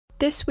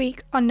This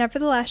week on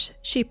Nevertheless,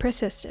 She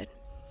Persisted.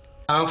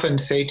 I often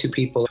say to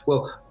people,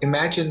 well,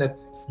 imagine that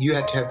you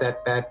had to have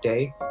that bad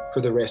day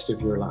for the rest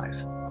of your life.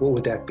 What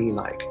would that be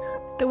like?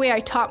 The way I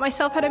taught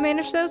myself how to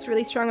manage those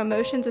really strong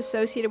emotions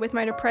associated with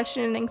my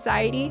depression and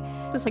anxiety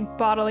was like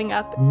bottling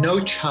up. No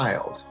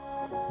child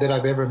that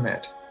I've ever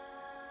met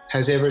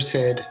has ever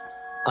said,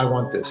 I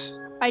want this.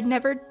 I'd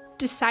never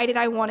decided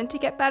I wanted to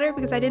get better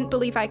because I didn't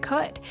believe I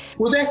could.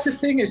 Well, that's the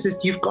thing is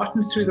that you've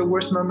gotten through the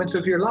worst moments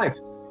of your life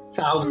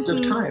thousands of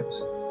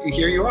times.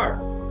 Here you are.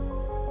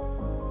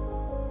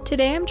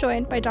 Today I'm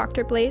joined by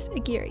Dr. Blaise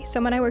Aguirre,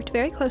 someone I worked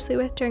very closely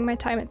with during my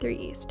time at 3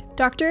 East.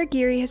 Dr.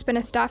 Aguirre has been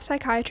a staff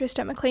psychiatrist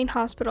at McLean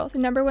Hospital, the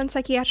 #1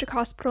 psychiatric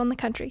hospital in the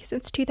country,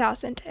 since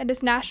 2000, and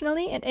is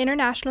nationally and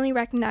internationally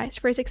recognized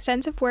for his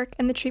extensive work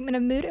in the treatment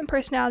of mood and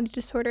personality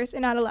disorders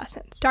in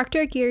adolescents.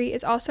 Dr. Aguirre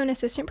is also an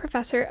assistant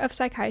professor of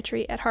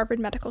psychiatry at Harvard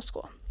Medical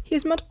School. He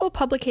has multiple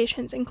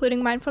publications,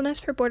 including Mindfulness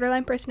for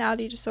Borderline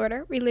Personality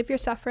Disorder, Relive Your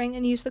Suffering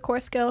and Use the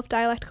Core Skill of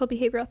Dialectical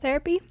Behavioral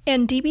Therapy,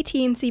 and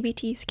DBT and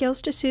CBT,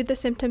 Skills to Soothe the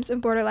Symptoms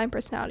of Borderline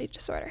Personality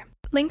Disorder.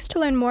 Links to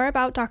learn more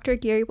about Dr.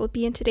 Aguirre will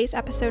be in today's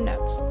episode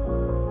notes.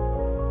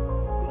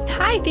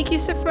 Hi, thank you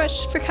so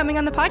much for coming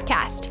on the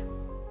podcast.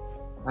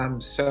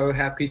 I'm so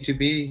happy to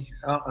be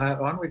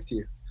on with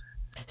you.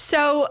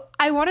 So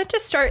I wanted to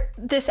start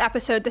this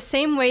episode the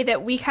same way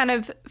that we kind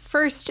of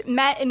first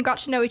met and got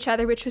to know each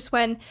other, which was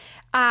when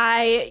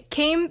I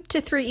came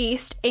to 3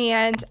 East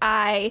and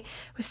I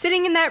was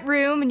sitting in that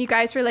room and you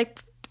guys were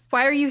like,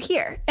 why are you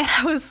here? And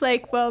I was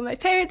like, well, my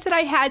parents said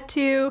I had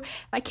to.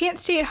 I can't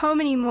stay at home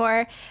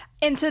anymore.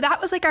 And so that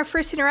was like our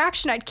first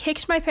interaction. I'd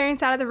kicked my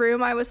parents out of the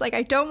room. I was like,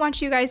 I don't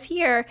want you guys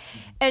here.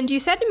 And you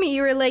said to me,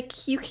 you were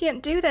like, you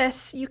can't do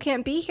this. You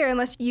can't be here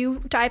unless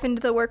you dive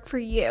into the work for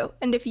you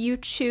and if you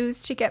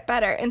choose to get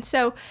better. And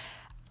so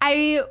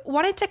I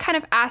wanted to kind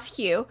of ask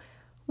you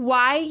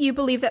why you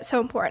believe that's so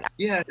important.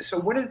 Yeah. So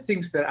one of the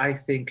things that I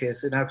think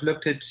is, and I've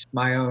looked at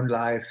my own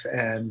life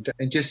and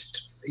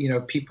just,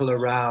 people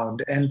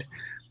around. And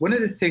one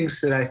of the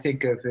things that I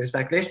think of is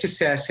like, let's just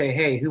say I say,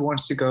 hey, who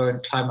wants to go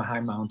and climb a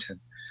high mountain?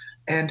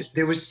 And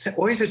there was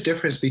always a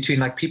difference between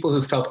like people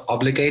who felt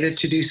obligated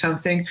to do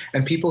something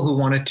and people who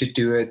wanted to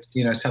do it,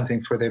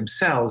 something for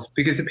themselves.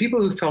 Because the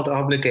people who felt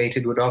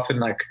obligated would often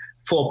like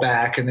fall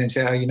back and then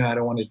say, oh, I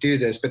don't want to do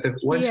this. But the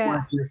ones who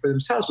wanted to do it for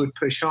themselves would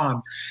push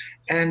on.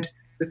 And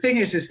the thing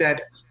is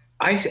that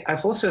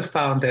I've also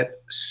found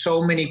that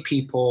so many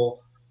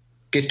people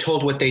get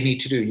told what they need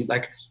to do.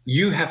 Like,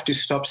 you have to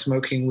stop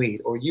smoking weed,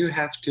 or you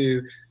have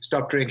to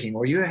stop drinking,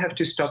 or you have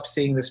to stop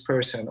seeing this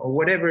person, or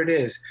whatever it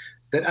is,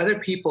 that other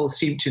people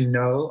seem to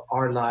know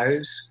our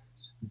lives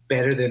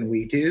better than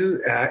we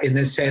do, in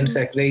the sense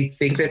that they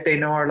think that they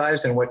know our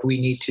lives and what we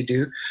need to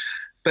do.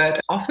 But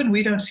often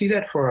we don't see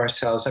that for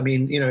ourselves. I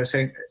mean,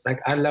 saying like,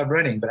 I love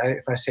running, but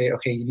if I say,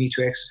 okay, you need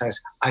to exercise,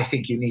 I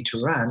think you need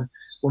to run.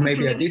 Well,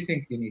 maybe I do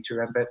think you need to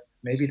run, but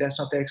maybe that's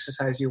not the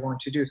exercise you want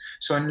to do.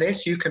 So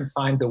unless you can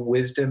find the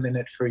wisdom in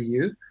it for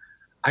you,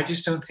 I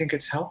just don't think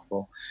it's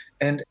helpful.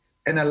 And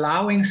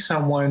allowing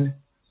someone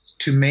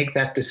to make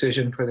that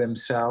decision for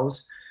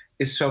themselves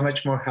is so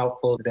much more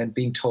helpful than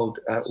being told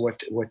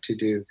what to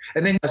do.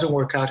 And then it doesn't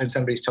work out and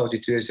somebody's told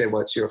you to, say,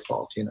 well, it's your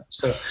fault,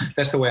 So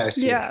that's the way I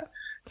see it.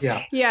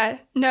 Yeah.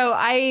 No,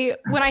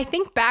 when I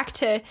think back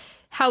to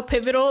how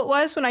pivotal it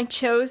was when I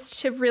chose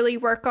to really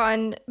work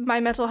on my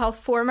mental health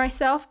for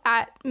myself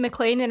at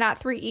McLean and at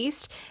 3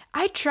 East,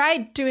 I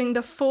tried doing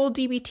the full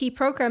DBT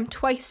program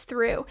twice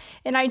through.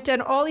 And I'd done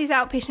all these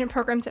outpatient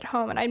programs at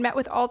home and I'd met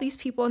with all these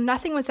people and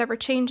nothing was ever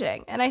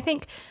changing. And I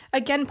think,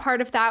 again,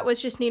 part of that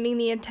was just needing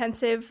the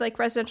intensive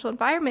residential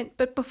environment.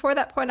 But before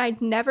that point,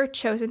 I'd never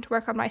chosen to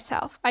work on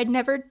myself. I'd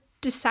never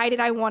decided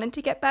I wanted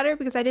to get better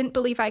because I didn't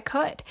believe I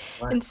could.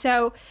 Right. And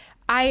so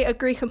I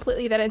agree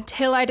completely that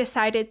until I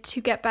decided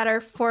to get better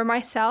for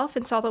myself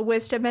and saw the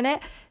wisdom in it,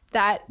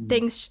 that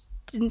things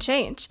didn't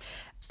change.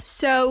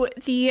 So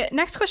the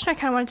next question I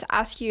kind of wanted to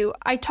ask you,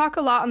 I talk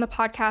a lot on the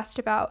podcast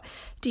about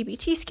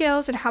DBT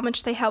skills and how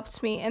much they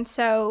helped me. And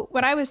so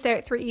when I was there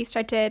at 3 East,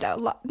 I did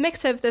a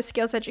mix of the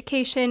skills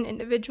education,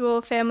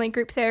 individual, family,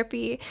 group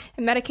therapy,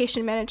 and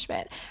medication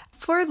management.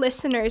 For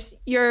listeners,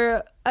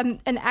 you're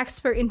an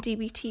expert in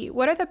DBT.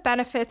 What are the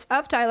benefits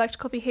of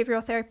dialectical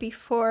behavioral therapy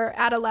for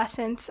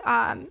adolescents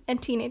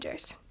and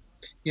teenagers?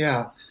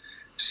 Yeah.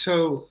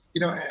 So,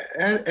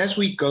 as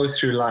we go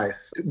through life,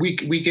 we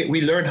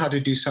learn how to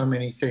do so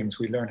many things.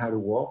 We learn how to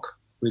walk.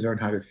 We learn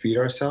how to feed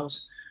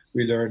ourselves.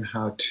 We learn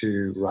how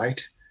to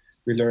write.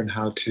 We learn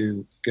how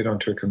to get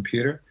onto a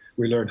computer.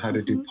 We learn how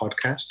to do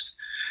podcasts.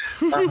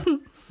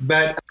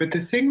 But the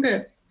thing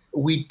that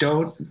we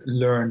don't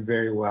learn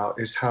very well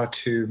is how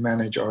to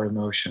manage our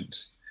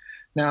emotions.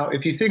 Now,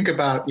 if you think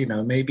about,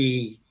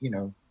 maybe,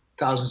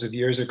 thousands of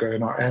years ago,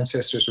 and our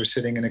ancestors were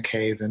sitting in a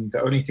cave, and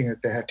the only thing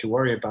that they had to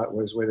worry about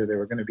was whether they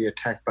were going to be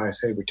attacked by a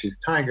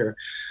saber-toothed tiger.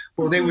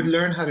 Well, they would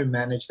learn how to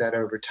manage that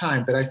over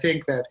time. But I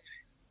think that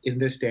in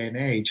this day and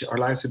age, our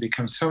lives have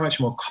become so much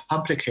more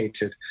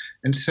complicated.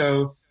 And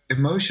so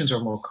emotions are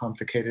more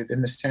complicated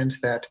in the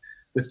sense that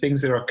the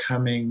things that are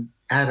coming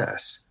at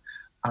us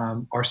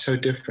are so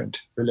different.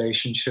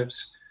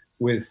 Relationships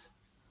with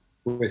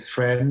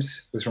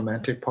friends, with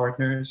romantic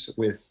partners,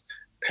 with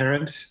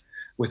parents,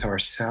 with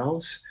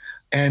ourselves.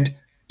 And,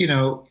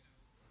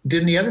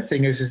 then the other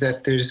thing is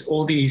that there's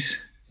all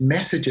these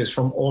messages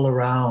from all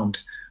around,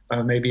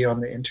 maybe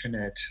on the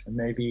internet,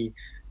 maybe,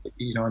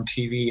 on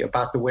TV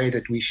about the way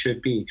that we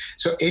should be.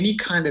 So any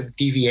kind of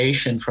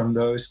deviation from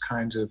those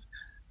kinds of,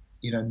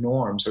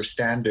 norms or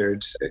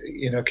standards,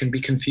 can be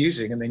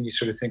confusing. And then you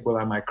sort of think, well,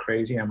 am I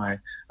crazy? Am I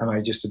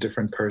just a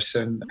different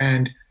person?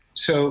 And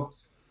so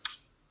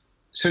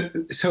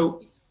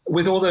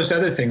with all those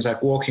other things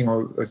like walking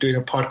or doing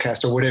a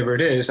podcast or whatever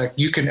it is, like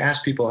you can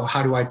ask people,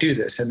 how do I do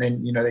this? And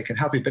then, they can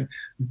help you. But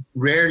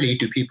rarely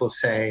do people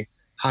say,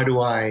 how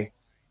do I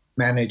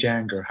manage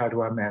anger? How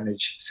do I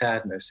manage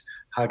sadness?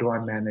 How do I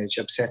manage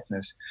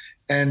upsetness?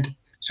 And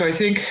so I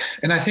think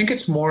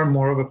it's more and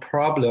more of a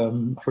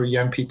problem for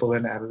young people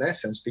and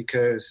adolescents,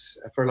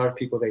 because for a lot of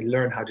people,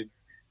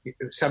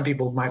 some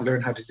people might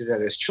learn how to do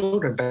that as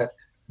children, but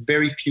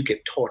very few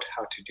get taught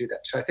how to do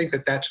that. So I think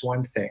that that's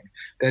one thing,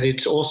 that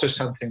it's also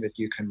something that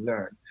you can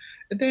learn.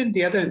 And then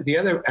the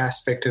other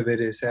aspect of it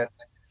is that,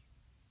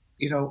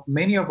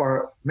 many of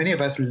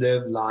us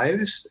live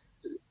lives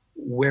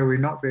where we're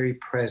not very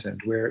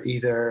present. We're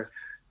either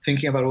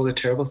thinking about all the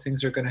terrible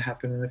things that are going to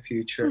happen in the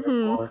future,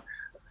 or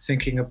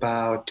thinking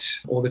about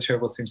all the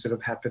terrible things that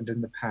have happened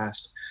in the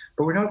past,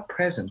 but we're not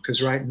present,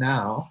 because right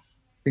now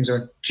things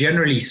are,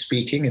 generally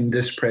speaking, in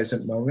this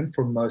present moment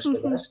for most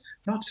of us,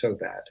 not so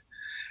bad.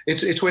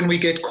 It's when we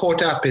get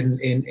caught up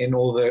in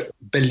all the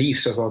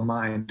beliefs of our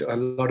mind, a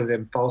lot of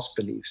them false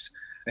beliefs,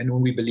 and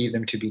when we believe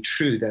them to be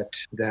true,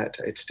 that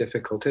it's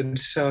difficult. And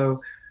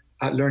so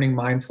learning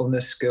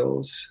mindfulness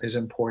skills is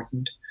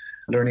important.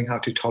 Learning how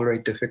to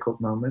tolerate difficult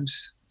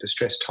moments,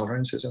 distress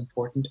tolerance is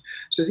important.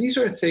 So these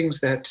are things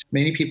that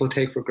many people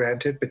take for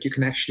granted, but you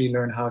can actually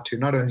learn how to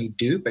not only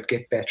do, but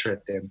get better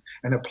at them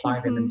and apply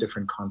them in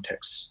different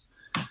contexts.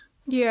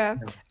 Yeah.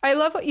 I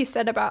love what you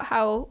said about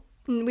how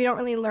we don't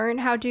really learn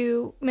how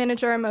to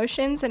manage our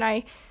emotions. And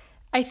I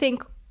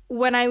think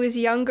when I was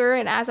younger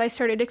and as I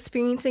started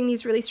experiencing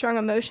these really strong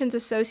emotions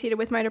associated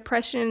with my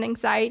depression and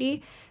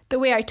anxiety, the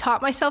way I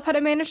taught myself how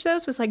to manage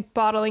those was like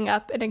bottling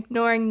up and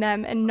ignoring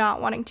them and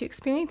not wanting to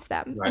experience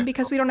them. Right. And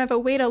because we don't have a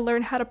way to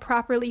learn how to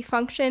properly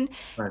function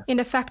and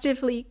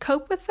effectively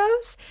cope with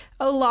those,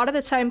 a lot of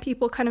the time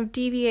people kind of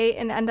deviate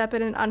and end up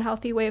in an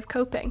unhealthy way of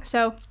coping.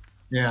 So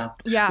yeah.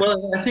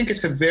 Well, I think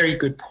it's a very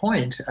good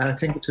point. I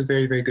think it's a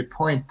very, very good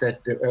point that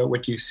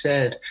what you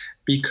said,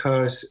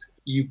 because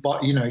you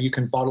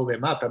can bottle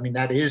them up. I mean,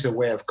 that is a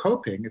way of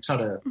coping. It's not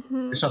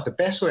the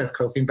best way of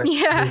coping, but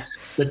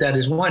that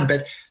is one.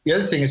 But the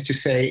other thing is to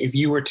say, if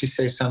you were to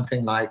say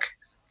something like,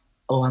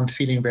 oh, I'm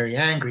feeling very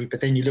angry,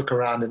 but then you look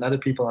around and other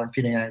people aren't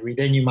feeling angry,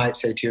 then you might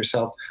say to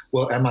yourself,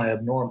 well, am I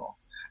abnormal?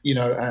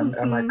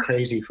 Am I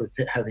crazy for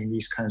having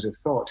these kinds of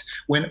thoughts?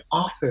 When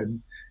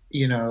often,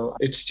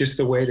 it's just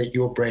the way that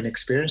your brain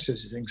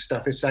experiences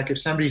stuff. It's like if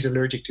somebody's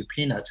allergic to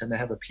peanuts and they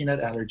have a peanut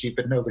allergy,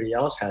 but nobody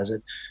else has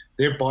it,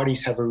 their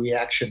bodies have a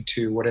reaction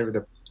to whatever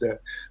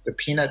the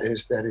peanut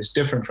is that is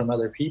different from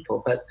other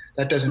people. But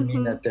that doesn't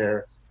mean that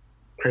they're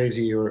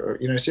crazy or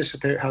it's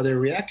just how they're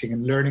reacting,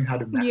 and learning how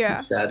to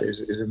manage that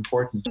is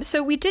important.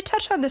 So we did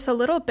touch on this a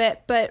little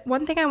bit, but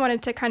one thing I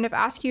wanted to kind of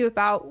ask you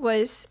about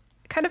was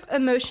kind of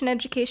emotion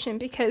education,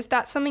 because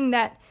that's something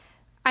that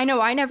I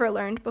know I never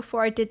learned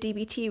before I did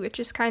DBT, which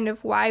is kind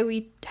of why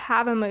we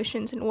have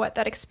emotions and what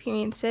that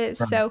experience is.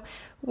 Right. So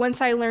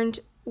once I learned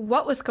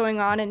what was going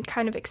on and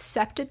kind of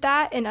accepted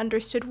that and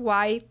understood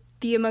why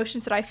the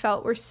emotions that I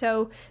felt were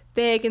so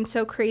big and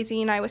so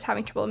crazy and I was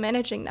having trouble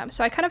managing them.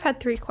 So I kind of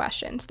had 3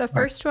 questions. The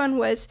first one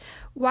was,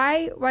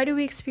 why do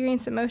we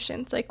experience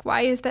emotions? Like,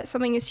 why is that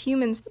something as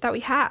humans that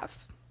we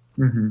have?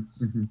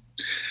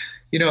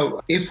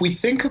 If we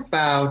think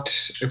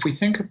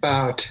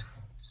about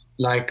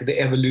like the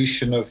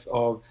evolution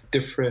of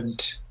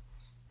different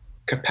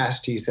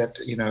capacities that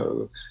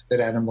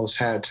animals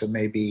had. So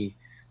maybe,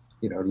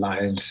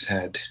 lions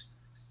had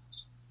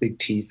big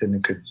teeth and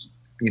it could,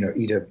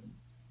 eat a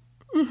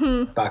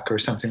buck or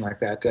something like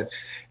that.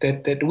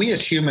 That we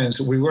as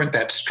humans, we weren't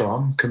that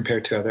strong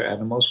compared to other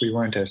animals. We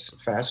weren't as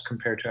fast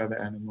compared to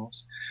other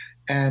animals.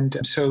 And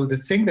so the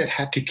thing that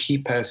had to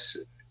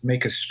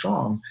make us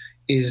strong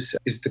is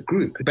the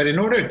group. But in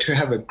order to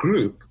have a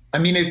group, I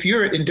mean, if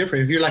you're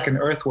indifferent, if you're like an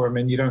earthworm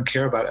and you don't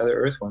care about other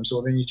earthworms,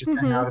 well, then you just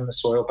hang out in the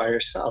soil by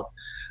yourself.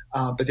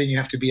 But then you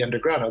have to be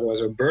underground,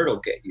 otherwise a bird will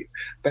get you.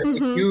 But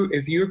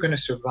if you're going to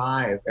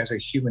survive as a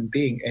human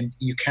being and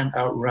you can't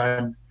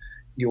outrun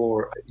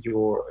your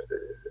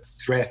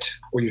threat,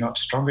 or you're not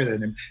stronger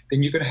than them,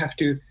 then you're going to have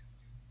to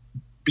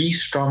be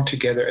strong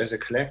together as a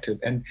collective.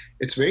 And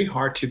it's very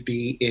hard to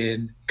be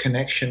in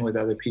connection with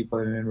other people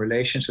and in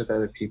relations with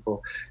other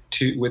people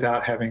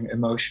without having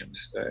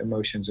emotions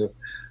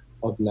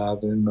of love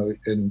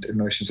and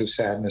emotions of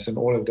sadness and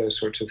all of those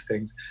sorts of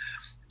things.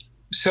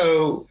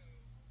 So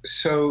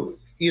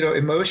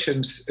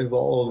emotions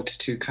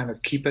evolved to kind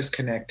of keep us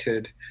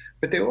connected,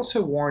 But they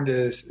also warned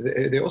us,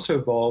 they also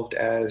evolved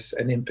as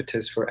an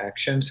impetus for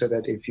action, so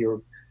that if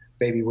your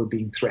baby were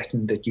being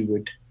threatened, that you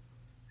would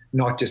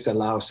not just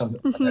allow some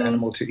other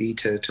animal to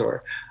eat it,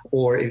 or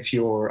if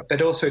you're,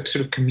 but also it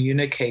sort of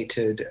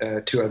communicated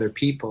to other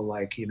people,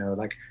 like,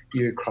 like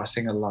you're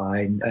crossing a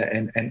line,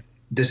 and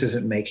this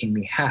isn't making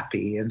me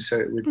happy. And so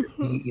it would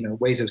be,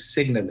 ways of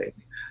signaling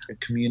and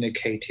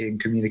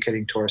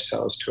communicating to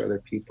ourselves, to other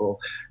people,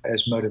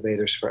 as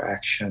motivators for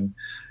action.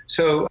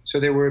 So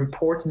there were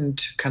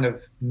important kind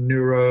of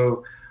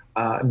neurological.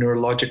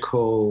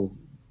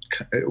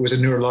 It was a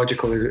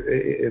neurological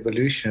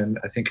evolution,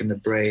 I think, in the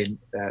brain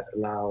that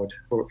allowed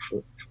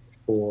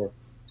for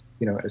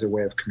as a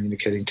way of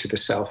communicating to the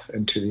self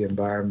and to the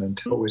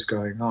environment what was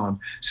going on.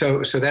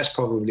 So that's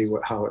probably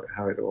how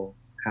it all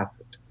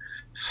happened.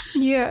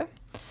 Yeah.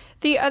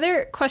 The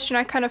other question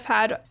I kind of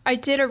had, I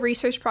did a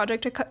research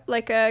project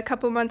a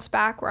couple months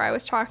back where I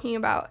was talking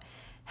about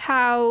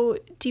how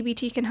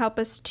DBT can help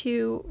us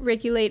to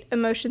regulate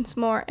emotions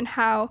more, and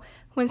how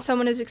when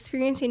someone is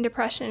experiencing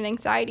depression and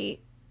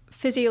anxiety,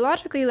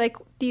 physiologically,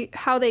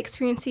 how they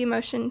experience the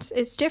emotions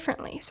is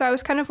differently. So I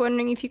was kind of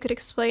wondering if you could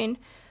explain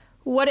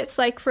what it's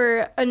like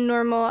for a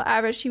normal,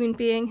 average human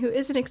being who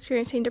isn't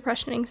experiencing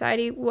depression and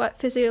anxiety, what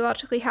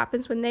physiologically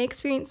happens when they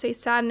experience, say,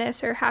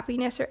 sadness or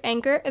happiness or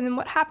anger, and then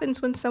what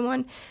happens when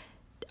someone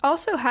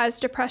also has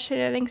depression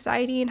and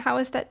anxiety, and how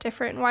is that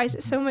different? Why is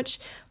it so much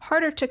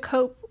harder to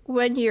cope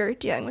when you're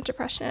dealing with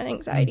depression and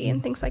anxiety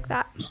and things like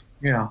that?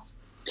 Yeah.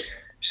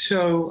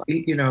 So,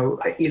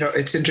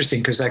 it's interesting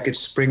because it's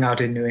spring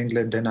out in New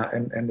England,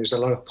 and there's a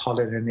lot of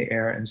pollen in the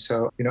air. And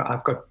so,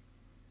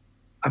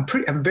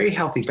 I'm very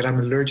healthy, but I'm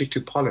allergic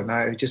to pollen.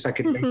 I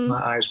can make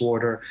my eyes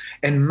water,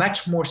 and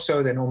much more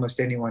so than almost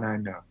anyone I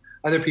know.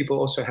 Other people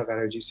also have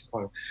allergies to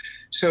pollen.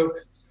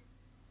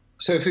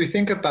 So if you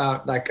think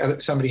about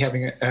somebody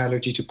having an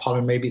allergy to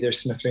pollen, maybe they're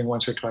sniffling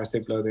once or twice, they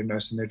blow their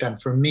nose and they're done.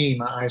 For me,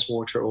 my eyes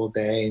water all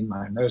day,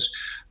 my nose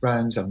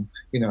runs, I'm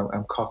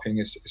coughing,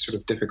 is sort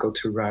of difficult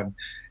to run.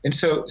 And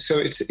so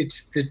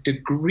it's the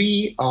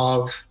degree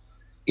of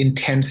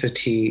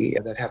intensity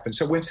that happens.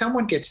 So when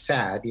someone gets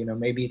sad,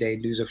 maybe they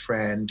lose a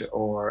friend,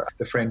 or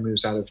the friend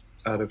moves out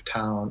of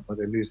town, or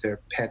they lose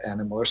their pet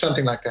animal or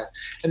something like that,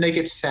 and they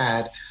get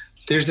sad,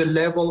 there's a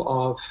level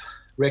of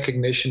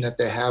recognition that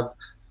they have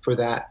for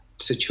that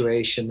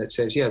situation that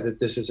says, that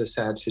this is a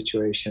sad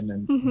situation,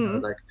 and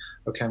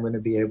okay, I'm going to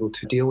be able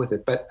to deal with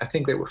it. But I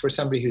think that for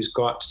somebody who's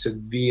got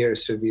severe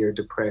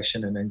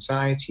depression and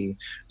anxiety,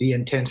 the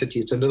intensity,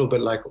 it's a little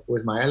bit like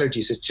with my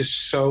allergies, it's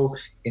just so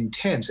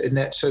intense, and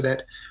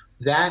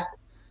that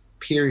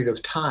period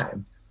of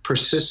time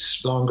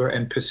persists longer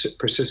and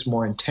persists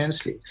more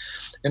intensely.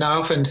 And I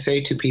often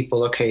say to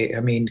people,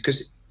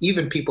 because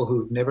even people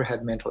who've never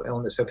had mental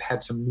illness have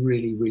had some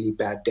really, really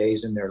bad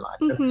days in their life.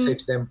 And I say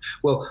to them,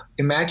 well,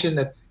 imagine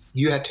that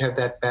you had to have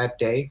that bad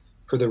day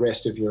for the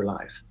rest of your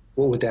life.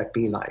 What would that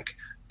be like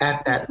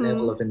at that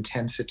level of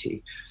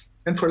intensity?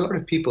 And for a lot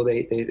of people,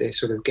 they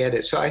sort of get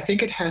it. So I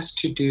think it has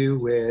to do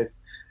with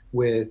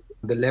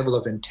the level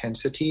of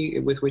intensity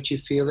with which you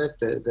feel it,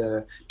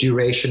 the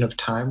duration of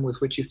time with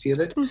which you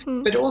feel it,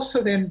 but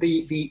also then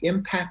the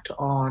impact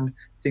on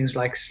things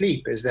like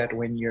sleep is that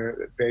when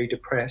you're very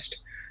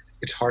depressed,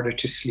 it's harder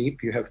to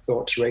sleep. You have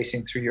thoughts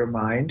racing through your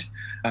mind,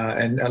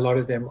 and a lot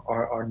of them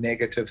are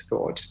negative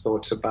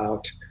thoughts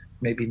about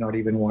maybe not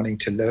even wanting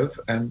to live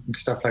and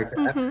stuff like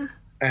that.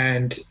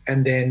 And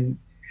then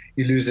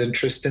you lose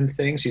interest in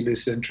things. You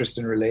lose interest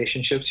in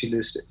relationships. You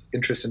lose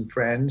interest in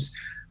friends,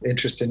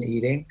 interest in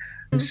eating.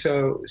 And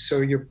so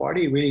your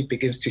body really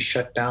begins to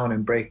shut down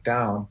and break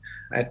down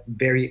at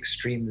very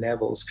extreme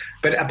levels.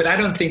 But I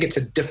don't think it's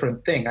a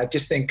different thing.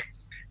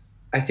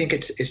 I think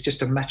it's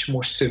just a much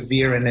more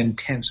severe and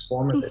intense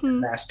form of it,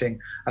 lasting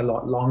a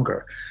lot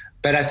longer.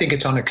 But I think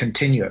it's on a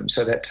continuum,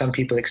 so that some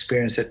people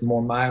experience it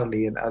more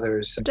mildly and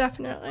others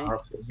definitely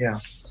powerfully.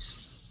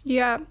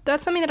 Yeah,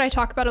 that's something that I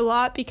talk about a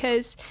lot,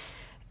 because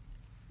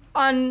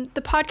on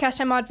the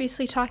podcast, I'm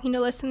obviously talking to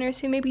listeners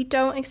who maybe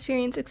don't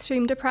experience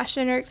extreme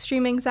depression or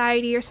extreme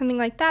anxiety or something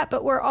like that,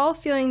 but we're all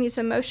feeling these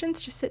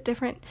emotions just at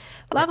different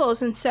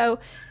levels. And so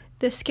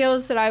the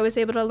skills that I was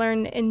able to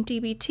learn in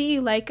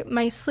DBT, like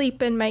my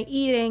sleep and my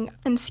eating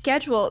and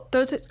schedule,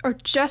 those are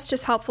just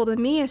as helpful to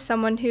me as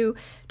someone who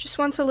just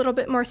wants a little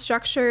bit more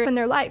structure in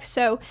their life.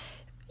 So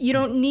you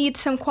don't need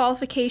some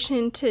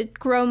qualification to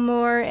grow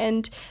more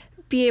and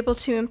be able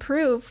to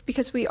improve,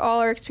 because we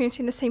all are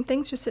experiencing the same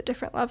things, just at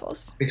different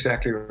levels.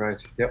 Exactly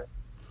right. Yep.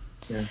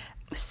 Yeah.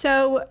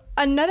 So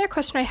another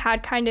question I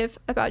had kind of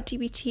about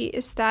DBT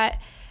is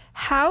that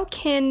how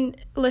can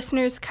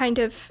listeners kind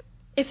of,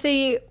 if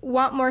they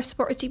want more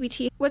support with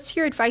DBT, what's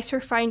your advice for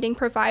finding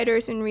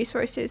providers and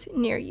resources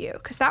near you?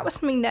 Because that was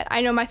something that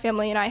I know my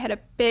family and I had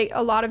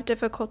a lot of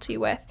difficulty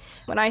with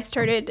when I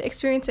started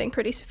experiencing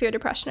pretty severe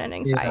depression and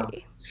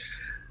anxiety. Yeah.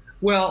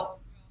 Well,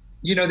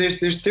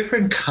 there's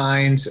different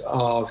kinds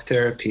of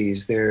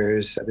therapies. There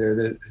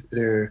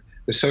are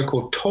the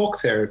so-called talk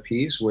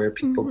therapies, where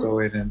people go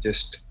in and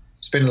just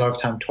spend a lot of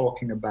time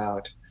talking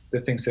about the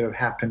things that have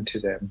happened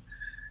to them.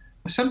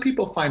 Some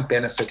people find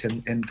benefit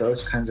in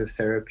those kinds of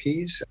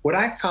therapies. What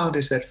I found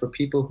is that for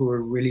people who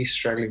are really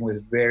struggling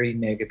with very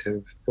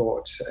negative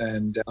thoughts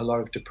and a lot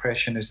of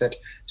depression, is that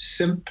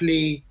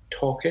simply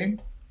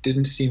talking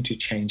didn't seem to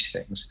change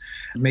things.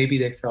 Maybe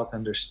they felt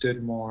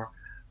understood more.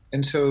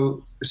 And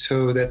so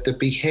that the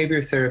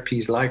behavior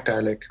therapies like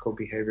dialectical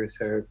behavior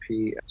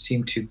therapy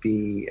seem to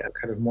be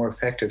kind of more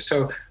effective.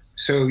 So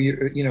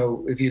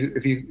if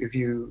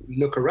you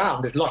look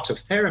around, there's lots of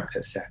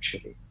therapists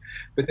actually.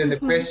 But then the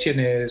question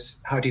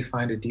is, how do you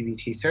find a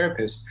DBT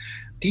therapist?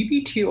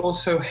 DBT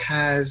also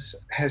has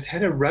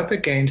had a rub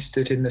against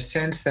it in the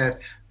sense that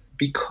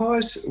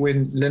because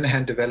when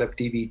Linehan developed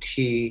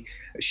DBT,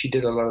 she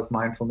did a lot of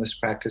mindfulness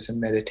practice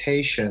and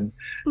meditation.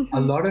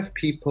 A lot of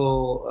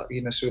people,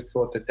 sort of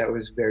thought that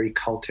was very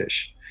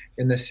cultish,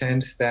 in the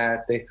sense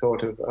that they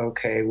thought of,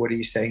 okay, what are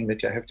you saying,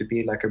 that you have to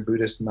be like a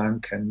Buddhist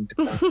monk and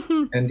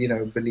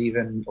believe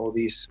in all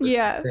these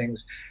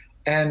things.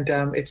 And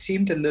it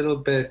seemed a little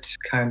bit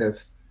kind of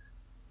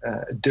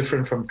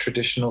different from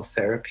traditional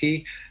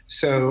therapy.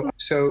 So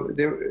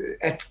there,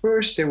 at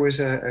first there was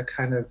a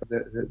kind of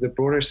the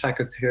broader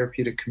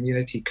psychotherapeutic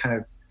community kind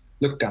of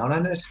looked down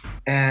on it.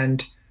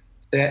 And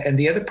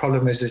the other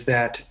problem is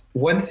that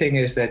one thing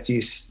is that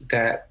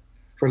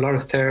for a lot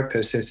of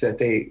therapists is that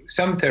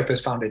some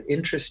therapists found it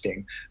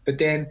interesting, but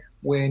then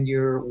when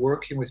you're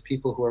working with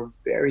people who are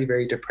very,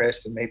 very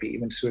depressed and maybe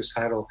even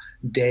suicidal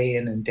day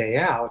in and day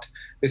out,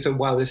 they thought,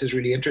 wow, this is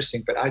really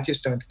interesting, but I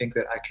just don't think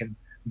that I can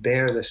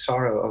bear the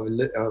sorrow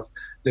of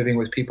living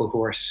with people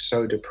who are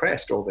so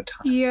depressed all the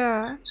time.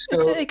 Yeah, so,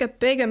 it's like a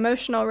big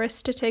emotional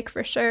risk to take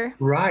for sure.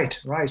 Right.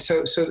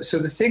 So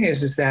the thing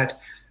is that,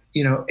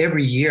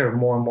 every year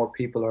more and more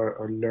people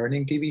are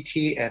learning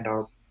DBT and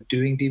are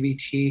doing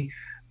DBT.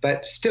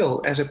 But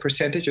still, as a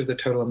percentage of the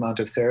total amount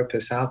of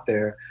therapists out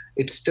there,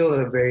 it's still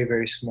a very,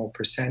 very small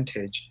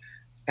percentage.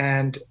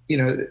 And,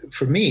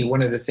 for me,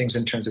 one of the things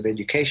in terms of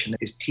education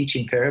is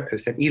teaching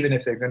therapists that even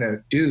if they're going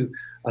to do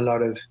a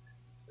lot of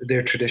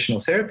their traditional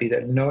therapy,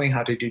 that knowing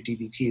how to do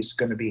DBT is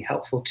going to be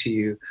helpful to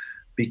you,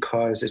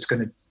 because it's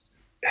going to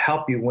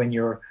help you when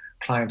your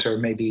clients are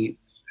maybe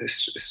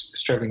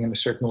struggling in a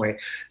certain way.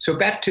 So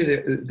back to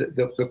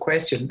the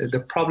question,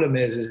 the problem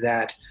is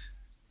that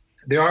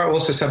there are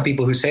also some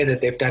people who say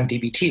that they've done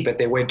DBT, but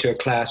they went to a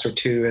class or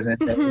two and then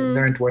they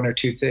learned one or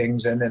two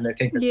things, and then they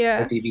think that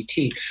they're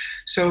DBT.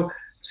 So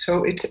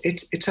it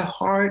is a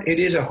hard,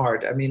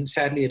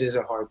 sadly it is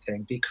a hard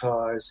thing,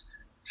 because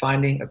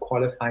finding a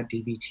qualified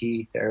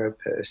DBT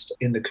therapist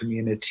in the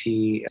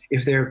community,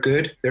 if they're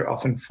good, they're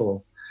often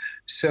full.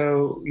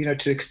 So,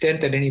 to the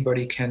extent that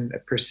anybody can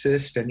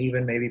persist and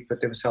even maybe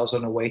put themselves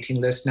on a waiting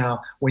list.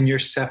 Now, when you're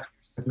suffering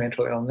with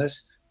mental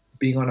illness,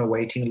 being on a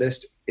waiting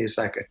list is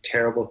like a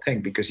terrible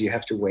thing, because you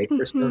have to wait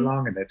for so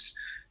long,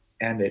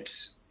 and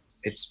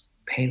it's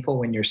painful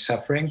when you're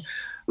suffering.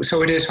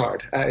 So it is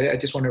hard. I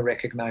just want to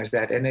recognize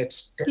that. And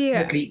it's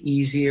definitely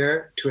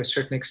easier to a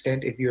certain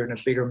extent if you're in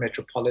a bigger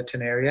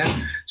metropolitan area.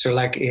 So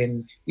like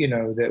in,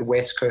 the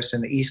West Coast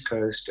and the East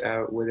Coast,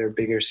 where there are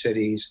bigger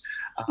cities.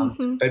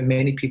 But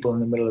many people in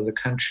the middle of the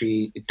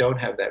country don't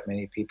have that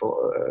many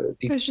people.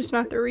 There's just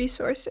not the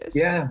resources.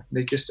 Yeah,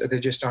 they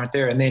just aren't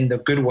there. And then the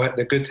good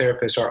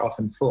therapists are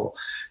often full.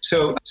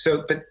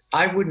 But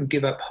I wouldn't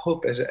give up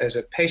hope as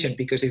a patient,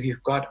 because if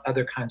you've got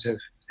other kinds of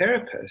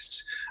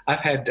therapists, I've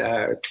had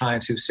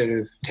clients who've sort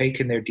of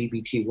taken their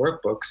DBT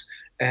workbooks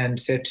and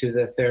said to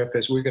the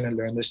therapist, we're going to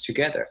learn this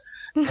together.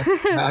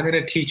 I'm going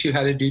to teach you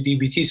how to do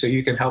DBT so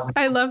you can help me.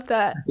 I love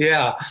that.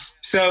 Yeah.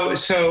 So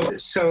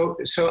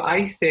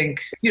I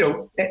think,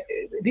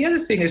 the other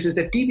thing is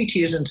that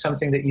DBT isn't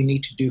something that you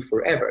need to do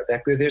forever.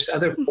 That there's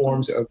other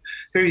forms of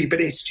therapy,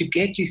 but it's to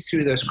get you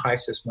through those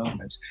crisis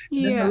moments.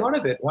 And then a lot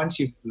of it, once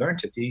you've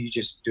learned it, you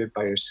just do it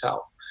by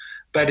yourself.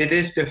 But it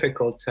is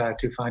difficult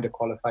to find a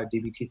qualified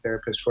DBT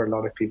therapist for a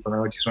lot of people,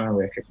 and I just want to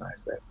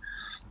recognize that.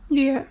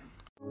 Yeah.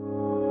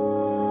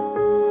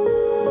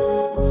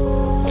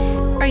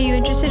 Are you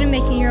interested in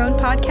making your own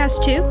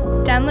podcast too?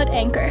 Download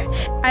Anchor.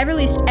 I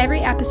released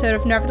every episode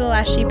of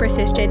Nevertheless She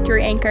Persisted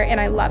through Anchor, and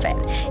I love it.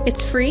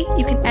 It's free,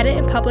 you can edit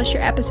and publish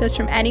your episodes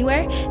from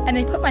anywhere, and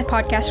they put my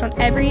podcast on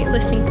every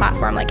listening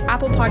platform like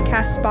Apple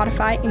Podcasts,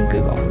 Spotify, and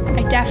Google.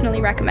 I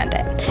definitely recommend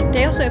it.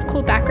 They also have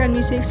cool background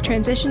musics,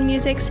 transition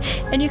musics,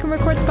 and you can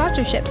record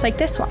sponsorships like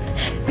this one.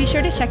 Be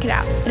sure to check it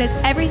out. It has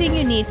everything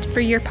you need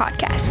for your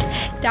podcast.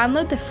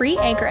 Download the free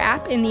Anchor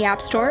app in the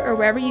App Store or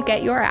wherever you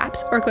get your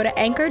apps, or go to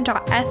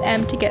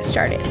anchor.fm to get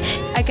started.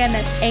 Again,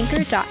 that's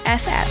anchor.fm.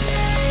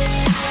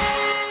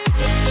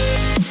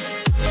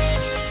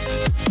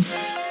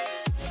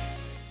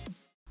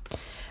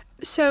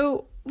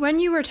 So when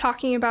you were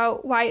talking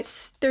about why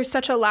there's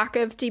such a lack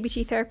of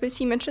DBT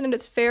therapists, you mentioned that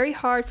it's very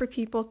hard for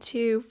people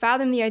to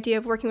fathom the idea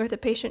of working with a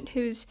patient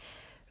who's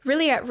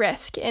really at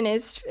risk and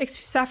is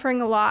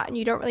suffering a lot, and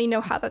you don't really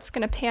know how that's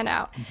going to pan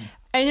out.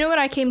 I know when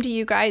I came to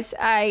you guys,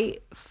 I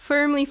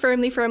firmly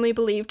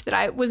believed that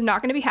I was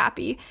not going to be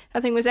happy.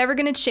 Nothing was ever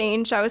going to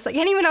change. I was like,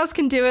 anyone else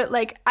can do it.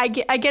 Like, I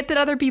get that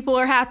other people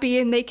are happy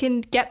and they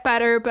can get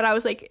better, but I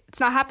was like,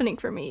 it's not happening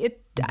for me.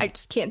 I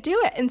just can't do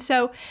it. And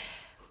so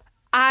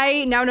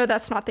I now know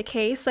that's not the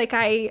case. Like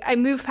I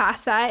moved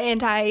past that,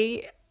 and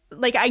I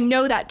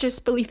know that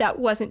just belief that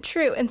wasn't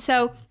true. And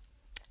so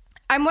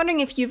I'm wondering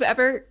if you've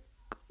ever,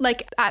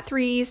 like at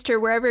 3 East or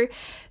wherever,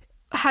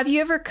 have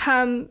you ever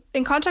come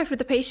in contact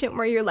with a patient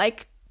where you're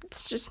like,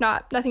 it's just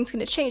nothing's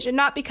going to change, and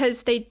not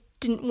because they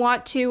didn't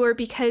want to or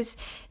because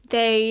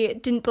they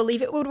didn't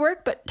believe it would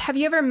work, but have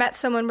you ever met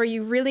someone where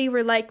you really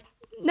were like,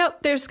 nope,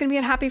 they're just going to be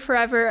unhappy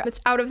forever. It's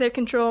out of their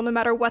control. No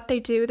matter what they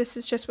do, this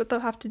is just what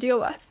they'll have to deal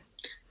with.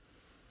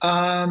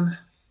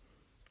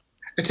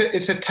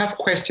 It's a tough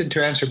question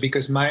to answer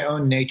because my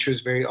own nature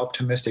is very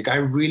optimistic. I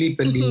really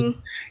believe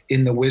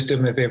in the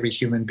wisdom of every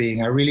human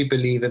being. I really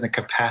believe in the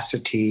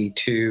capacity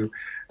to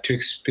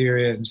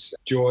experience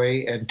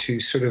joy and to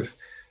sort of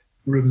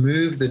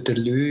remove the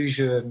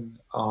delusion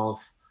of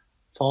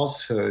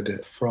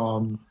falsehood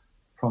from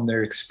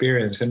their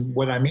experience. And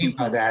what I mean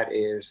by that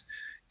is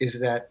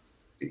that,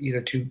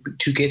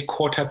 to get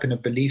caught up in a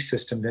belief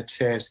system that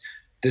says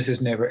this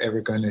is never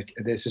going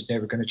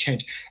to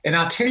change. And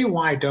I'll tell you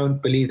why I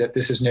don't believe that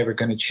this is never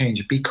going to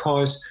change,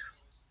 because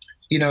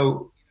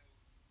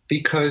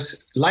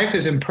life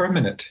is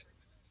impermanent.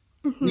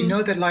 We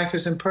know that life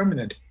is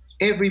impermanent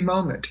every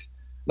moment.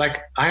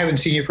 Like, I haven't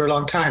seen you for a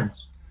long time,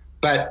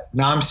 but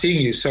now I'm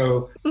seeing you.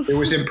 So there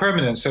was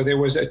impermanence. So there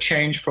was a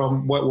change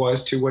from what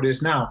was to what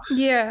is now.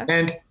 Yeah.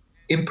 And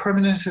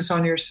impermanence is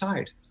on your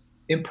side.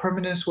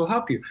 Impermanence will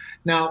help you.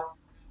 Now,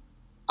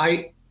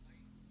 I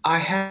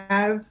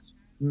have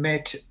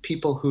met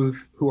people who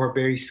are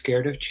very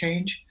scared of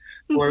change,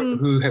 or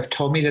who have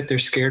told me that they're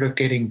scared of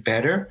getting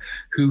better,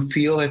 who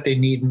feel that they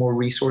need more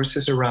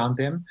resources around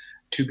them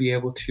to be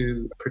able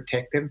to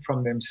protect them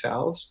from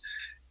themselves.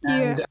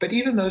 But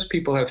even those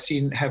people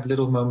have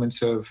little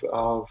moments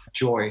of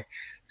joy.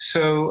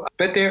 So,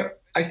 but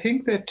I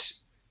think that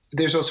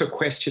there's also a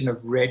question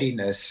of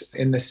readiness,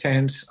 in the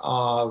sense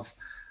of,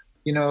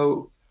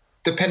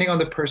 depending on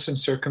the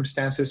person's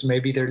circumstances,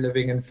 maybe they're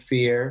living in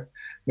fear.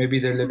 Maybe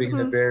they're living in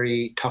a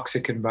very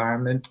toxic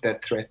environment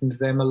that threatens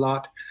them a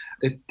lot.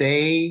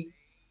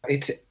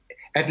 It's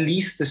at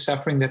least the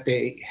suffering that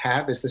they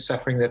have is the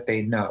suffering that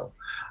they know.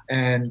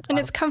 And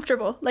it's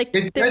comfortable. Like,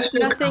 there's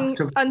nothing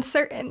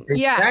uncertain.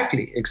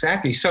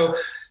 Exactly. So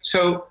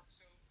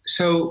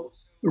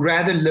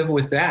rather live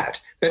with that.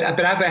 But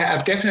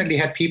I've definitely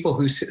had people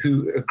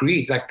who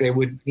agreed, like they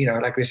would,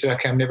 like they said,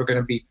 okay, I'm never going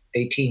to be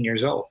 18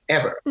 years old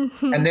ever.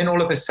 And then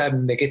all of a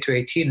sudden they get to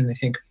 18 and they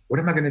think, what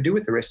am I going to do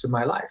with the rest of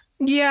my life?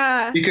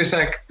 Yeah. Because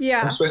I'm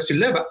supposed to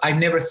live. I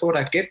never thought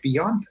I'd get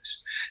beyond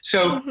this.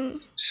 So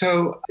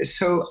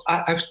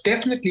I've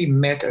definitely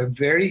met a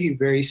very,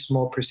 very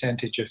small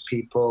percentage of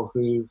people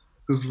who've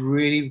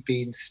really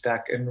been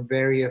stuck and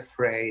very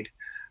afraid,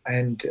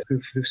 and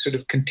who've sort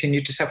of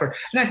continued to suffer.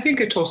 And I think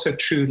it's also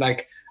true,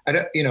 like,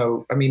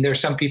 there's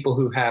some people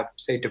who have,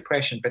 say,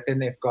 depression, but then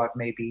they've got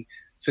maybe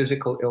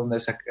physical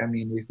illness. I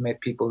mean, we've met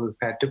people who've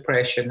had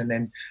depression and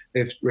then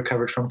they've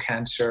recovered from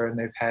cancer, and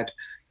they've had,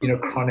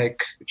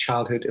 chronic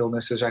childhood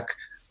illnesses like,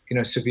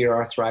 severe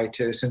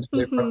arthritis, and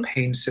they've got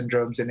pain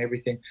syndromes and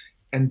everything.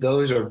 And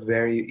those are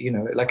very,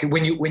 like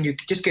when you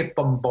just get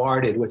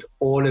bombarded with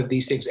all of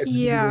these things, and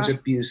there's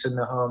abuse in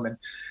the home, and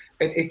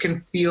it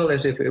can feel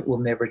as if it will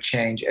never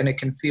change. And it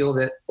can feel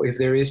that if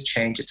there is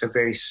change, it's a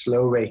very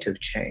slow rate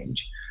of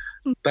change.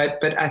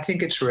 But I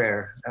think it's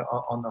rare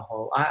on the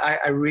whole.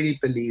 I really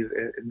believe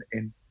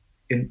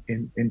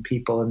in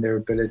people and their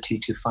ability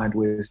to find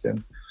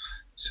wisdom.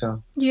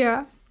 So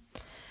yeah.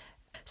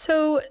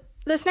 So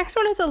this next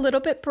one is a little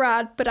bit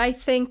broad, but I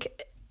think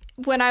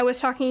when I was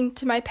talking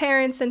to my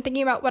parents and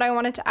thinking about what I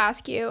wanted to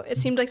ask you, it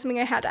seemed like something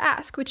I had to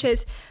ask, which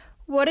is,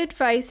 what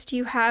advice do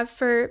you have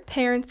for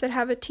parents that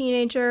have a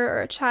teenager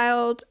or a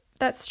child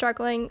that's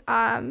struggling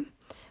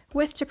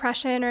with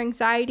depression or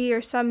anxiety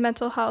or some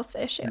mental health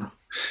issue?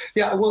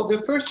 Yeah, well,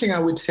 the first thing I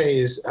would say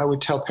is, I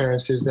would tell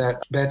parents is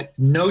that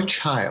no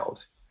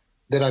child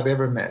that I've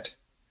ever met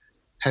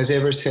has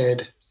ever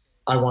said,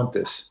 I want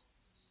this.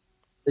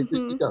 They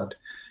just don't.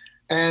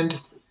 And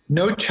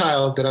no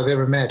child that I've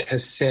ever met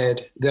has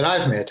said, that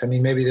I've met, I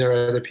mean, maybe there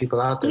are other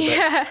people out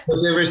there, but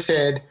has ever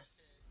said,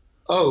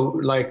 oh,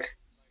 like,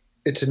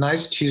 it's a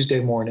nice Tuesday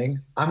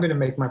morning, I'm going to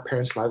make my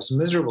parents' lives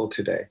miserable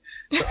today.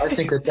 So I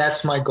think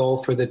that's my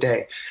goal for the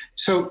day.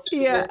 So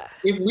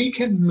if we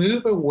can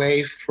move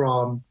away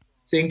from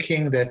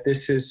thinking that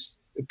this is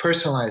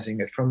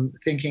personalizing it, from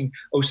thinking,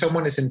 oh,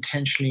 someone is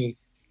intentionally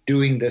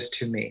doing this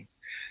to me.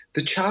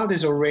 The child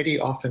is already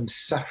often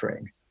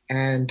suffering,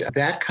 and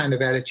that kind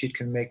of attitude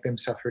can make them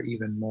suffer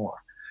even more.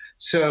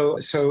 So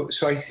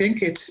I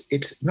think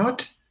it's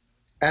not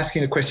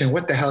asking the question,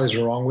 what the hell is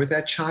wrong with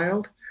that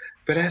child?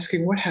 But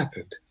asking, what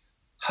happened?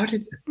 How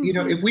did,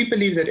 if we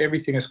believe that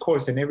everything is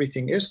caused, then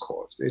everything is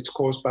caused. It's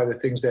caused by the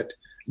things that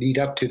lead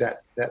up to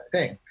that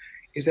thing.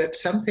 Is that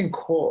something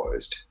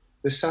caused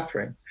the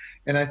suffering?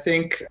 And I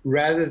think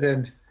rather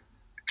than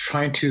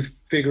trying to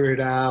figure it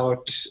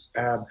out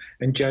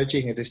and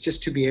judging it. It's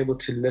just to be able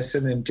to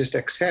listen and just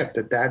accept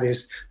that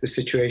is the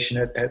situation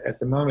at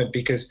the moment,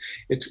 because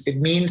it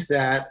means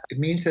that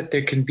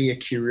there can be a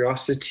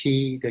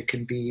curiosity, there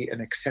can be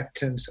an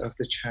acceptance of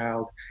the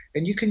child,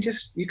 and you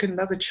can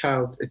love a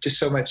child just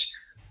so much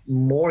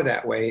more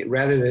that way,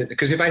 rather than,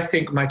 because if I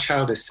think my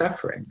child is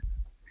suffering,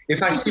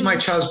 if I see my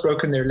child's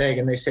broken their leg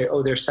and they say,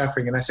 oh, they're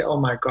suffering, and I say, oh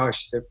my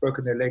gosh, they've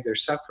broken their leg, they're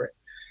suffering,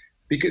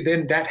 because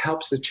then that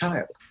helps the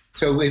child.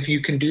 So if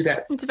you can do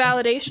that, it's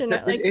validation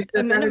at like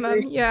a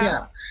minimum.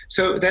 Yeah.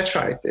 So that's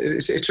right.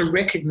 It's a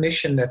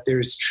recognition that there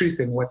is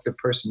truth in what the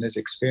person is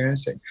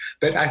experiencing.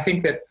 But I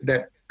think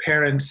that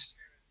parents,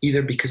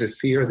 either because of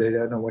fear, they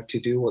don't know what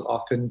to do, will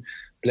often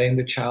blame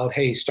the child.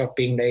 Hey, stop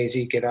being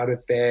lazy, get out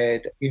of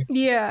bed.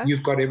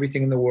 You've got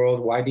everything in the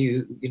world. Why do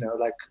you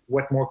like,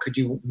 what more could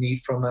you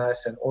need from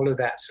us, and all of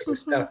that sort of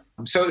stuff.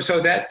 So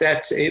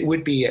that's it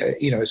would be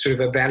sort of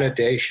a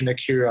validation, a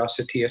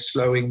curiosity, a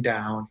slowing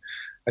down,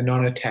 a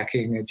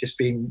non-attacking, and just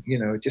being,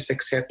 just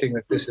accepting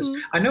that this is,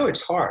 I know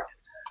it's hard,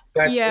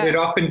 but it will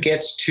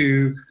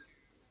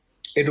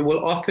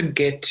often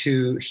get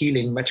to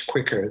healing much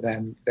quicker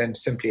than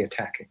simply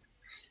attacking.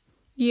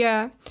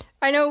 Yeah.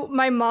 I know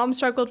my mom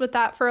struggled with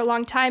that for a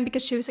long time,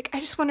 because she was like, I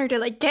just want her to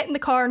like get in the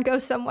car and go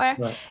somewhere.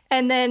 Right.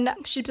 And then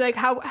she'd be like,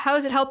 how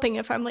is it helping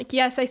if I'm like,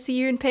 yes, I see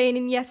you in pain,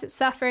 and yes, it's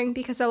suffering,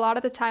 because a lot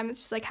of the time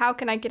it's just like, how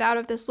can I get out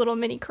of this little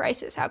mini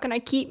crisis? How can I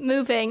keep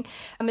moving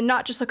and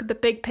not just look at the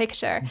big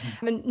picture?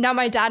 And now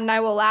my dad and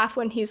I will laugh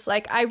when he's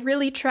like, I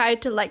really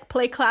tried to like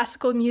play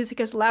classical music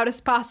as loud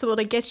as possible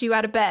to get you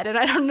out of bed. And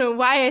I don't know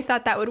why I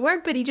thought that would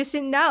work, but he just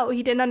didn't know.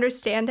 He didn't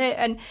understand it.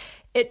 And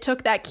it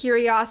took that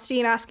curiosity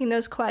and asking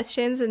those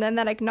questions, and then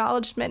that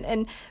acknowledgement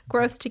and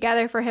growth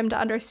together for him to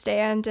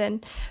understand,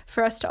 and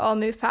for us to all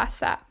move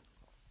past that.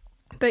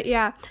 But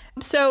yeah,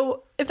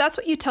 so if that's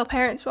what you tell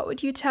parents, what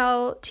would you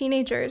tell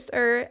teenagers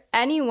or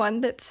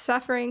anyone that's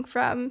suffering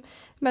from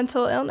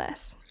mental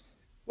illness?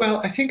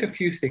 Well, I think a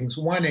few things.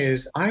 One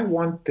is, I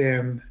want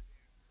them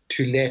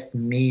to let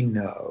me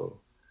know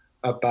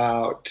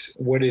about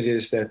what it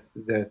is that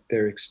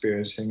they're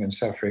experiencing and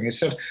suffering. It's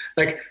so,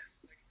 like,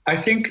 I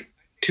think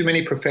too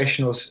many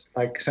professionals,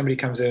 like somebody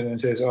comes in and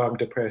says, oh, I'm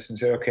depressed, and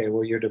say, okay,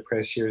 well, you're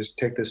depressed, here's,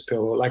 take this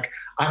pill. Or like,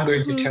 I'm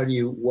going to tell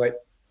you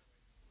what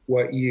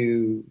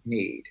you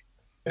need.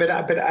 But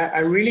I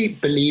really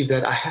believe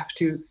that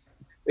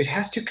it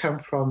has to come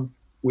from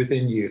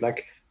within you.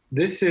 Like,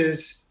 this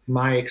is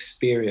my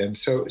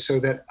experience. So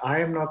that I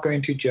am not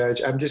going to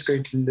judge. I'm just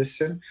going to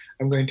listen.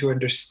 I'm going to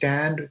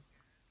understand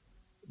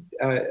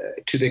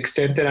to the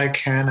extent that I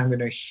can. I'm going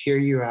to hear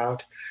you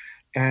out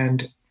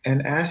and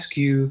ask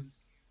you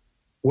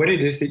what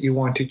it is that you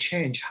want to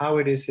change, how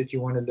it is that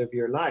you want to live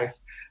your life.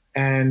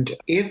 And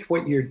if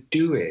what you're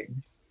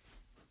doing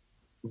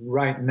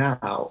right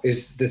now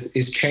is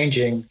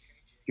changing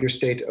your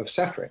state of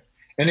suffering,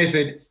 and if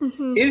it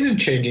isn't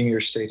changing your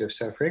state of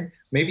suffering,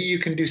 maybe you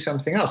can do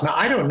something else. Now,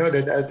 I don't know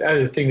that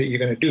other thing that you're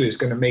going to do is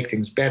going to make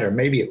things better.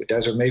 Maybe it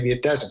does, or maybe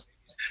it doesn't.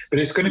 But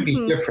it's going to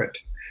be different.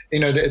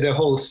 The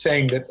whole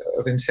saying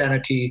of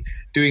insanity,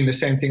 doing the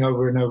same thing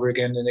over and over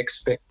again and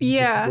expecting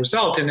a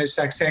result. And it's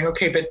like saying,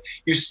 okay, but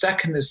you're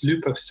stuck in this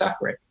loop of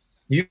suffering.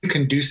 You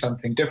can do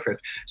something different.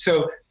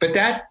 So, but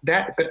I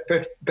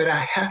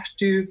have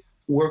to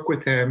work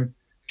with them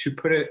to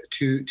put it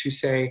to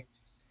say,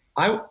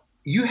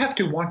 you have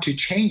to want to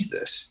change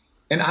this,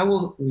 and I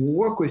will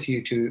work with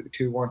you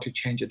to want to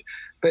change it.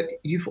 But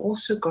you've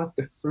also got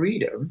the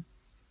freedom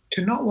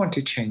to not want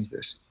to change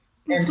this.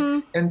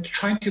 And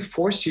trying to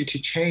force you to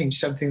change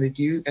something that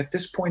you at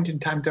this point in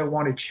time don't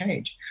want to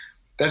change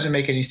doesn't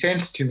make any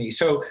sense to me.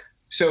 So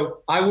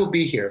I will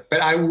be here, but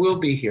I will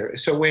be here.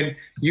 So when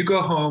you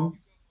go home,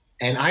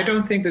 and I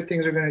don't think that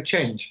things are going to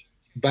change,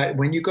 but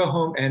when you go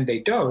home and they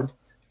don't,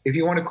 if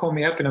you want to call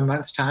me up in a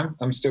month's time,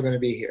 I'm still going to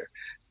be here.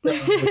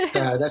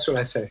 That's what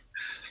I say.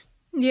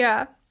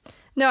 Yeah.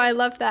 No, I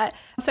love that.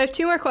 So I have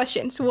two more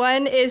questions.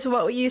 One is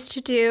what we used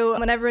to do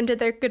when everyone did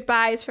their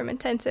goodbyes from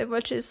intensive,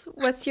 which is,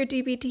 what's your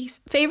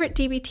favorite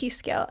DBT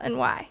skill and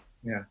why?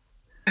 Yeah.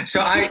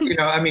 So I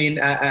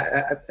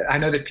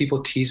know that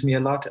people tease me a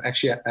lot.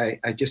 Actually,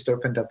 I just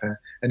opened up an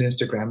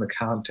Instagram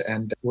account,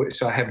 and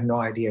so I have no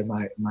idea.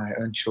 My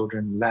own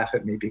children laugh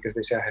at me because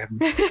they say I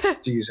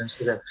haven't to use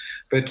Instagram.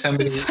 But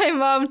somebody, it's my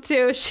mom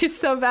too. She's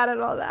so bad at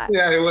all that.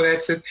 Yeah, well,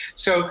 that's it.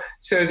 So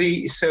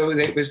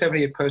there was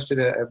somebody had posted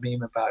a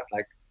meme about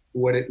like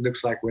what it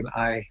looks like when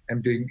I am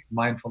doing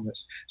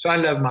mindfulness. So I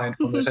love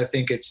mindfulness. I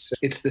think it's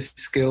the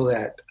skill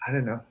that, I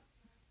don't know,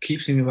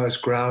 keeps me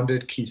most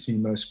grounded, keeps me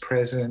most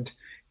present,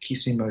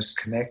 keeps me most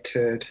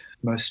connected,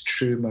 most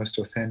true, most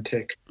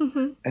authentic.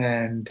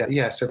 And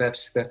so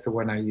that's the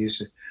one I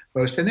use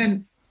most. And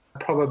then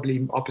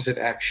probably opposite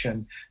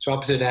action. So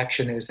opposite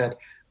action is that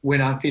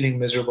when I'm feeling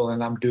miserable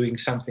and I'm doing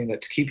something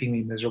that's keeping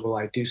me miserable,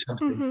 I do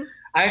something.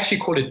 I actually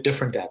call it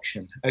different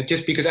action,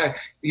 just because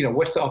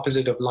what's the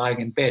opposite of lying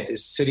in bed?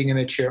 Is sitting in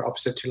a chair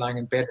opposite to lying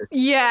in bed?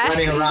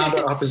 Running around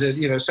opposite,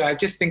 so I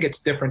just think it's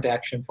different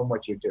action from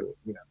what you're doing,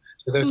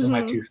 So those are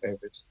my two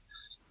favorites.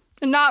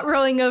 Not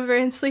rolling over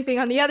and sleeping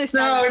on the other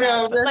side.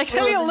 No, like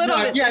something a little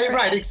bit. Yeah,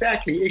 different. right.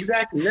 Exactly.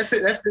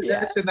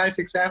 That's a nice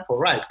example,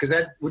 right? Because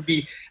that would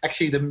be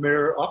actually the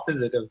mirror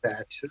opposite of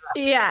that.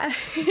 Yeah.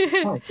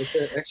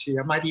 Actually,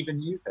 I might even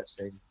use that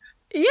saying.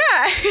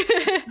 Yeah.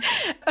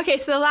 Okay,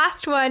 so the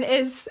last one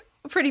is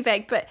pretty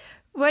vague, but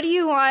what do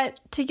you want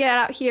to get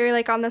out here,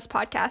 like on this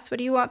podcast? What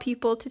do you want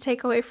people to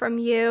take away from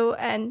you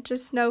and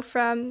just know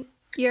from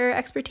your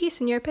expertise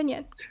and your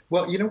opinion?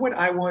 Well, you know what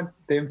I want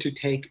them to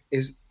take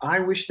is I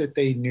wish that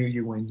they knew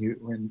you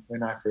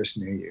when I first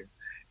knew you,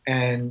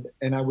 and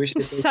I wish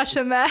that such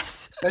a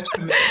mess.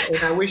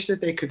 And I wish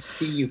that they could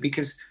see you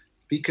because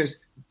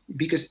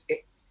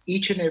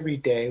each and every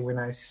day when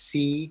I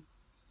see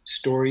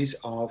stories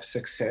of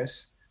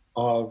success,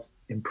 of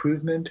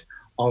improvement,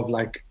 of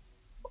like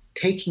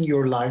taking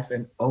your life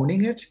and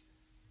owning it,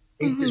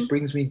 it just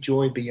brings me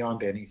joy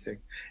beyond anything.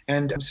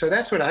 And so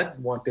that's what I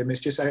want them. It's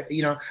just, like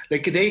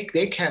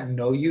they can't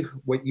know you,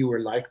 what you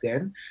were like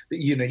then.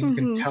 You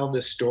can tell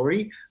the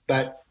story,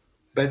 but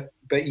I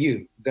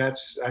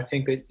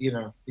think that,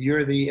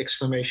 you're the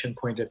exclamation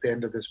point at the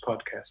end of this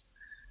podcast.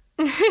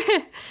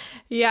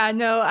 Yeah,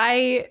 no,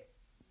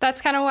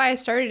 that's kind of why I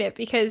started it,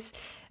 because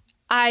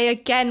I,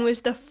 again,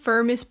 was the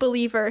firmest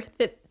believer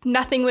that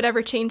nothing would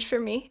ever change for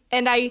me.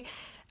 And I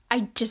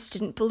just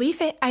didn't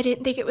believe it. I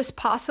didn't think it was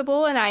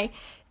possible. And I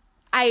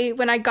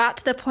when I got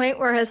to the point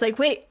where I was like,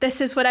 wait, this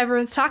is what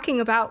everyone's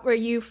talking about, where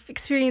you've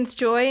experienced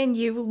joy and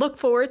you look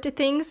forward to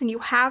things and you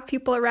have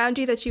people around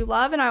you that you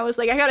love. And I was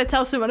like, I got to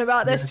tell someone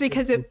about this,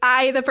 because if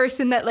I, the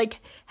person that like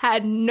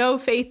had no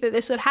faith that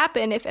this would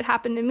happen, if it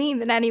happened to me,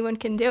 then anyone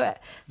can do it.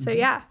 So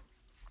yeah.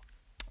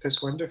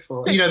 That's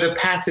wonderful. The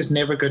path is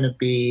never going to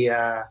be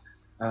a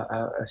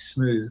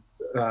smooth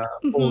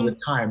all the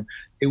time.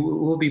 It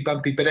will be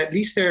bumpy, but at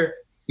least they're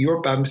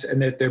your bumps,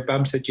 and that they're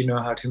bumps that you know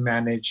how to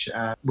manage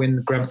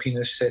when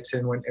grumpiness sets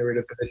in, when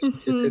irritability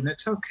sets in.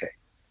 It's okay.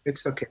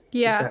 It's okay.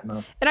 Yeah.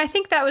 And I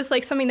think that was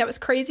like something that was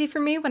crazy for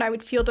me when I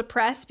would feel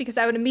depressed, because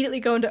I would immediately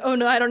go into, oh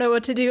no, I don't know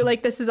what to do.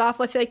 Like, this is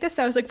awful. I feel like this.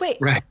 And I was like, wait,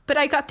 but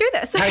I got through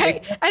this. Like,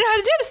 I know how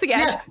to do this again.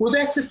 Yeah. Well,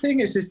 that's the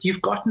thing, is that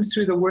you've gotten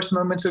through the worst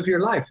moments of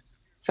your life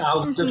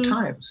thousands of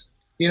times.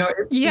 Here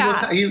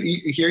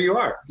you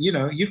are.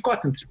 You've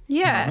gotten through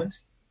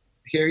moments.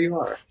 Here you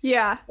are.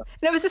 Yeah. And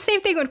it was the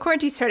same thing when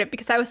quarantine started,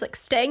 because I was like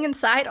staying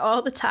inside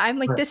all the time.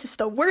 Like, this is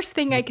the worst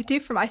thing I could do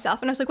for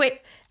myself. And I was like,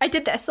 wait, I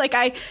did this. Like,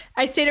 I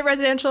stayed at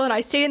residential and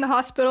I stayed in the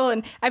hospital,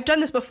 and I've done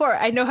this before.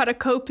 I know how to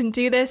cope and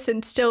do this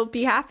and still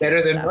be happy.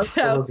 Better than most,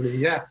 probably.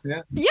 Yeah.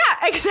 Yeah,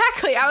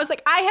 exactly. I was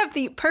like, I have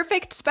the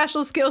perfect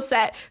special skill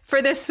set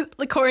for this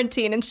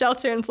quarantine and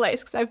shelter in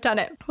place, because I've done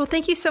it. Well,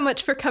 thank you so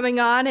much for coming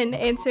on and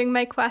answering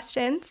my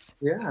questions.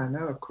 Yeah,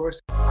 no, of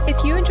course.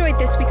 If you enjoyed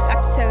this week's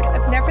episode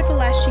of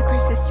Nevertheless She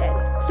Persisted,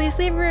 please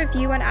leave a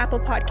review on Apple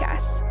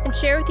Podcasts and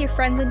share with your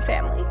friends and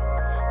family.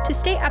 To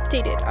stay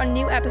updated on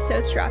new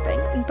episodes dropping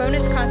and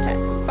bonus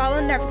content, follow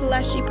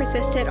Nevertheless She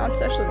Persisted on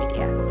social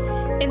media.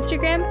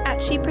 Instagram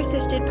at She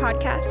Persisted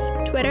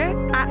Podcast,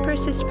 Twitter at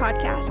Persist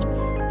Podcast,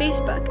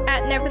 Facebook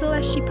at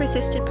Nevertheless She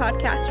Persisted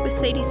Podcast with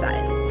Sadie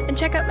Sutton, and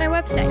check out my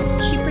website,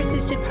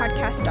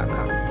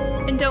 shepersistedpodcast.com.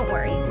 And don't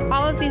worry,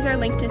 all of these are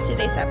linked in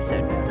today's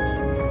episode notes.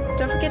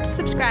 Don't forget to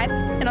subscribe,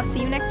 and I'll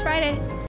see you next Friday.